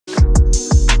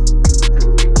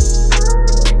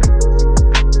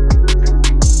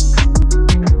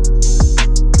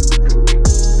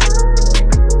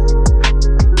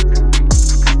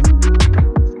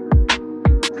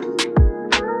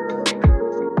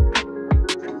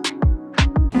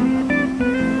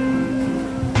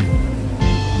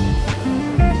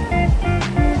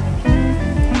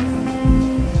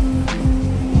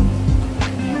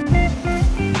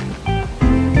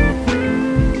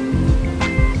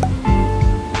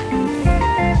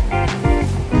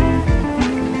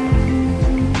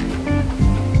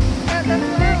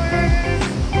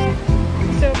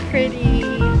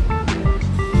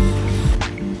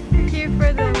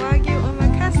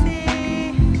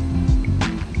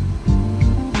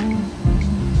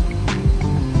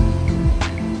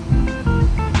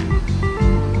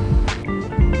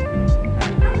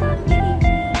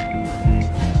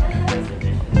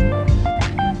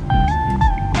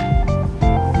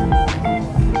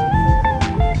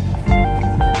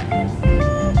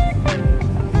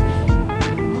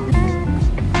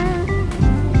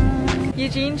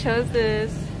chose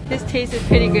this. This tastes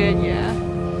pretty good, yeah.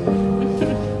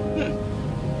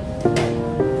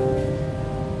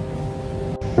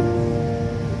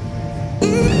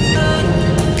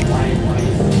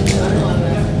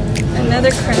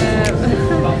 Another crab.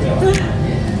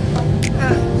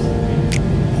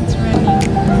 It's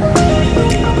running.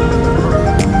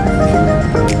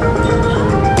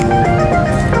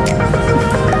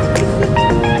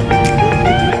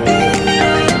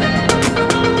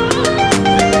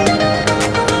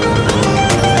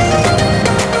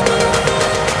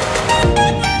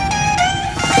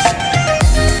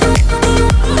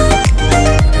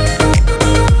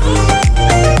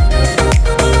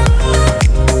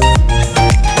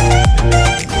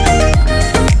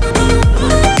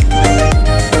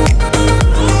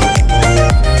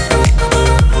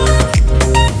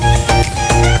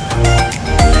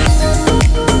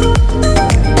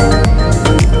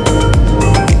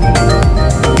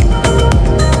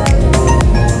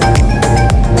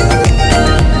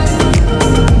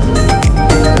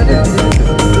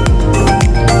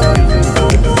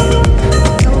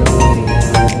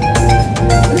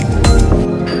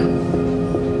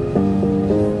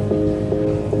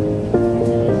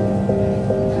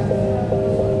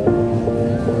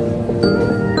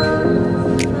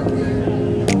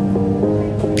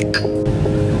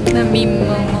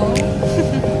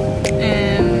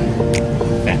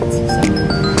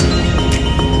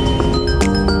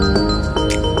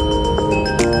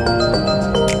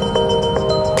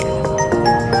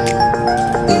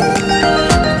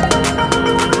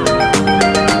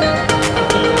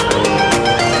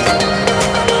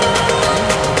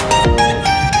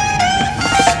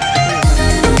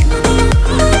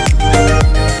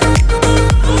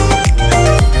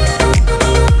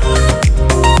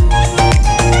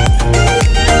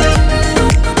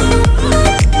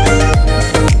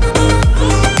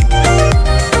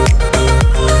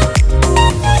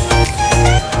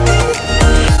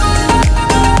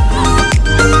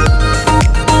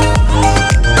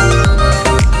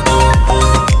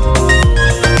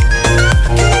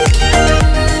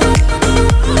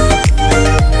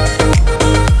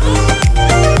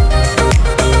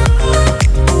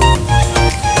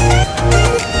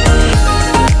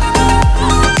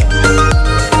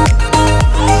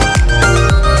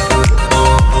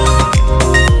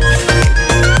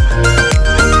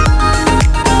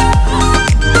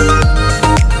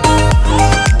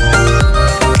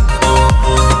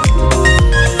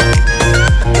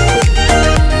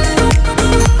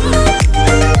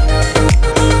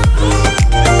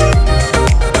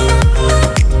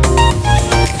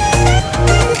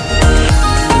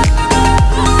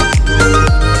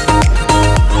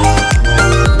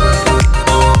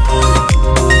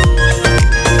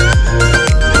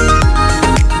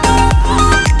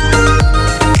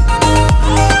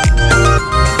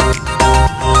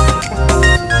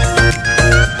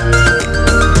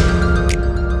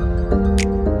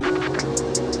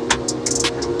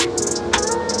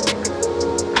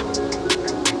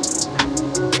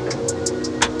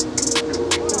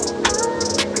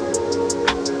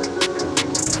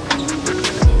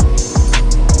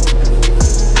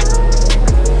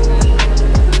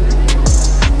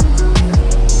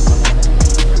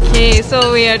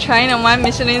 So we are trying a 1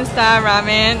 Michelin star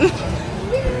ramen.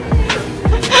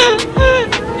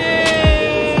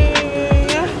 Yay!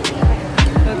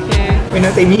 Okay. Why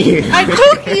not say me? I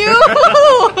took you!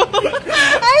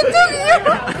 I took you!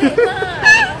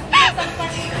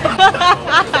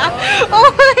 Oh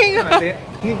my god!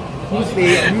 You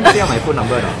say my phone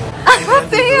number now.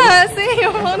 Say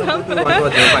your phone number.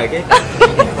 Okay? You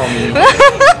can call me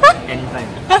anytime.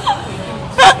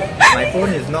 My phone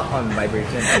is not on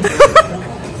vibration.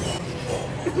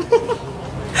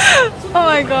 Oh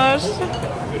my gosh.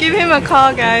 Give him a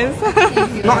call, guys.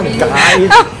 Not guys,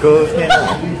 girls can.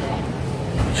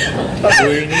 Stop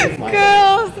ruining my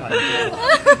Girls.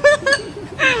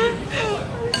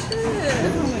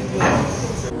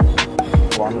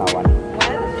 One.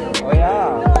 Oh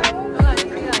yeah.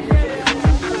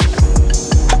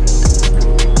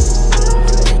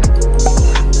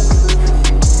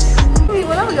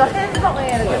 Your hands lock eh.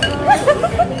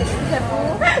 Careful.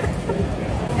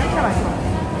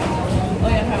 Oh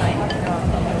yeah, try mine.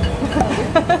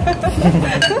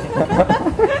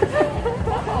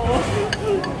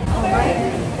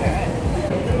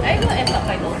 I got end up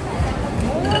like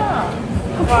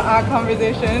About our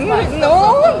conversation. No.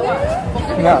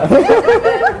 No.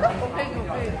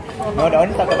 No, the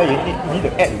only stuff you need to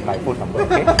add is my phone number,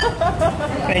 okay?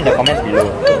 Put in the comments below.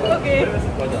 Okay.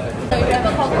 You have a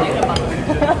conversation about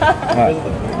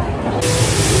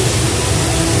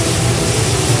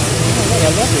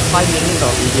Your love is 5 minutes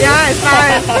of video. Yeah, it's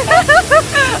fine.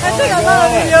 I take a lot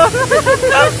of videos.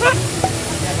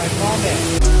 Yeah, my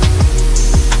mom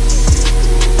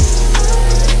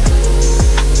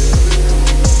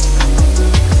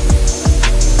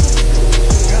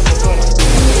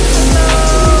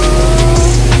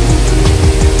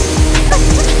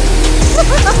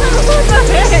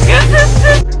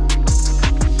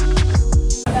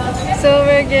So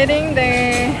we're getting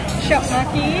the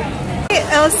SHOIKKK. Hey,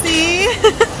 Elsie.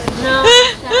 No.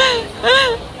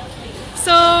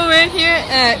 So we're here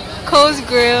at Coast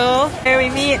Grill where we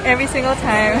meet every single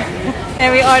time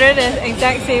and we order the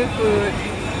exact same food.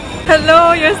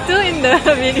 Hello, you're still in the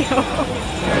video.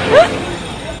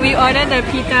 We ordered the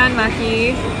pitan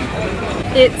Maki.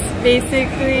 It's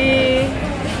basically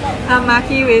a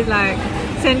Maki with like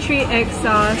century egg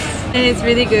sauce and it's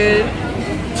really good.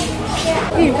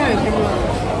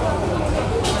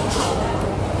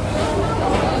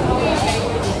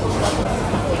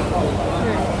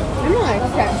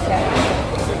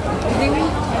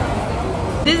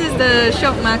 This is the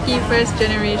SHOIKKK first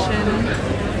generation.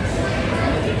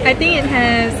 I think it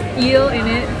has eel in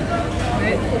it.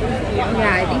 Right?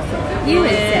 Yeah, I think so. You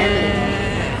and salmon.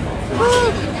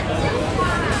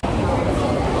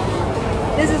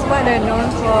 This is what they're known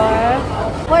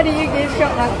for. What do you give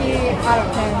SHOIKKK out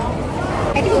of 10?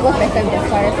 I think it goes better with the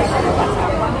soy sauce and the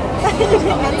wasabi. You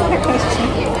didn't answer the question.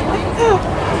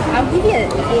 I'll give it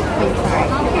an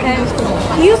 8.5. And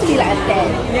It used to be like a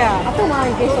 10. yeah. After a while,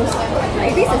 it gets so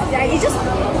it gets it's just.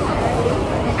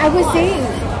 I was saying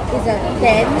it's a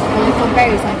 10 when you compare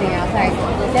it with something else. Like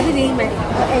the other day,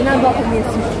 another bought for me a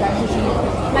sushi.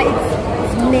 Like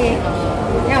it's meh.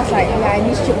 Then I was like, yeah, I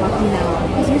need SHOIKKK now.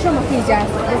 Because Maki is just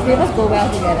the flavors go well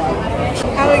together.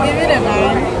 I will give it a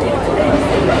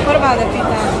 9. What about the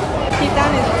pitan?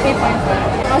 Pitan is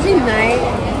 8.5. I was in 9.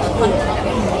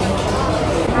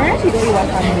 I actually don't eat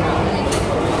wasabi now.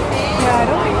 Yeah, I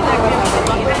don't really like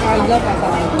wasabi. I love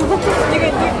wasabi. You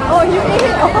can eat. Oh, you ate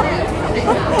it all.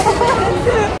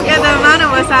 Yeah, the amount of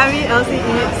wasabi Elsie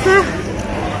eats.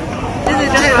 This is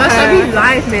just for Wasabi her.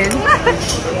 life, man.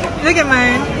 Look at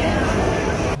mine.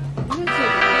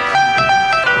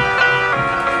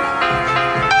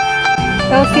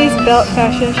 Elsie's belt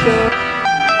fashion show.